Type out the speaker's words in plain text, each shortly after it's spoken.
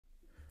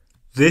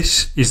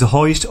This is the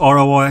highest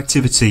ROI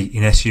activity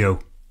in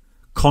SEO,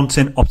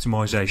 content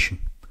optimization.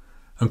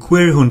 And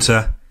Query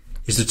Hunter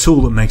is the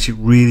tool that makes it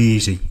really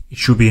easy. It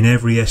should be in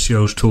every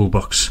SEO's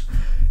toolbox.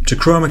 It's a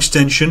Chrome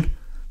extension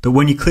that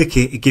when you click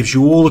it, it gives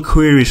you all the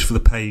queries for the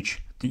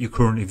page that you're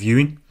currently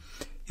viewing.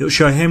 It'll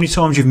show how many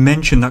times you've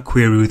mentioned that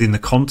query within the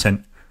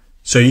content,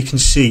 so you can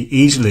see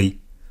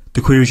easily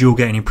the queries you're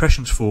getting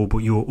impressions for but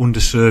you're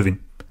underserving.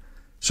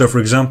 So for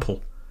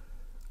example,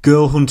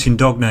 girl hunting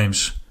dog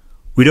names.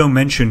 We don't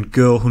mention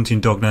girl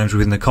hunting dog names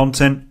within the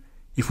content.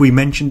 If we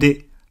mentioned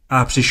it,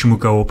 our position will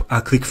go up,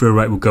 our click-through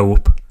rate will go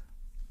up.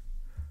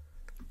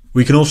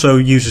 We can also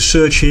use a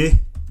search here,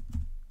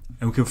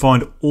 and we can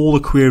find all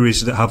the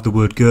queries that have the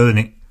word girl in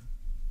it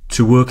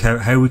to work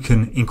out how we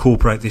can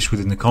incorporate this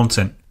within the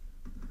content.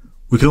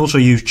 We can also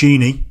use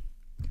Genie.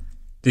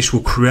 This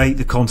will create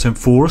the content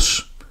for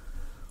us.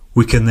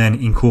 We can then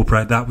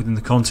incorporate that within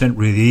the content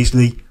really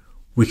easily.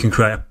 We can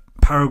create a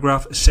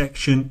paragraph, a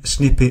section, a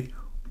snippet,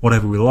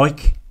 whatever we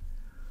like.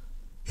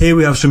 Here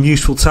we have some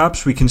useful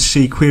tabs. We can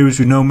see queries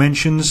with no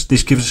mentions.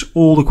 This gives us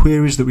all the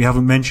queries that we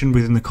haven't mentioned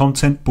within the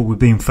content but we're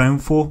being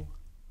found for.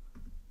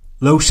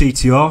 Low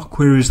CTR,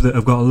 queries that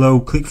have got a low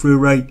click-through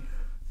rate.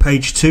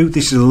 Page 2,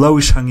 this is the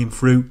lowest hanging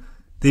fruit.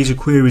 These are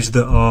queries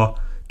that are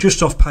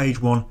just off page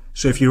 1.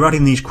 So if you're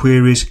adding these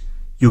queries,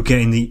 you're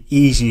getting the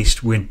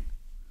easiest win.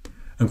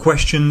 And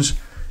questions,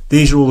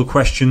 these are all the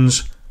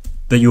questions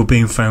that you're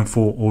being found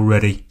for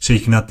already. So you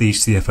can add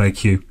these to the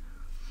FAQ.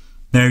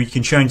 Now you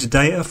can change the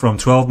data from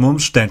 12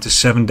 months down to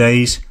 7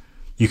 days.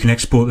 You can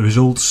export the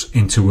results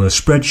into a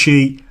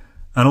spreadsheet,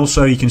 and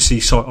also you can see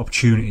site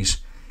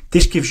opportunities.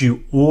 This gives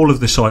you all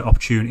of the site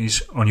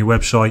opportunities on your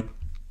website.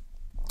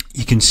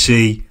 You can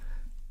see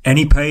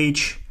any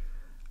page,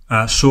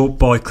 sort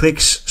by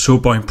clicks,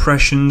 sort by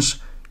impressions.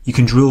 You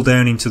can drill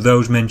down into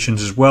those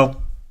mentions as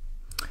well.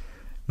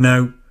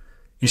 Now,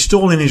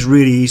 installing is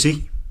really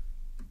easy.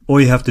 All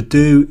you have to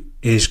do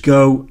is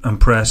go and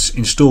press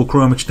install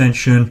Chrome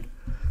extension.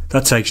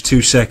 That takes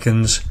 2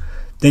 seconds.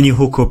 Then you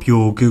hook up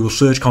your Google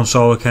Search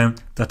Console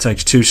account. That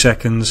takes 2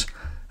 seconds.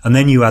 And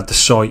then you add the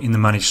site in the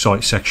Manage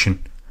Site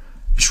section.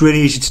 It's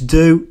really easy to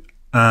do,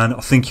 and I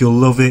think you'll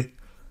love it.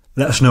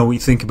 Let us know what you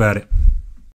think about it.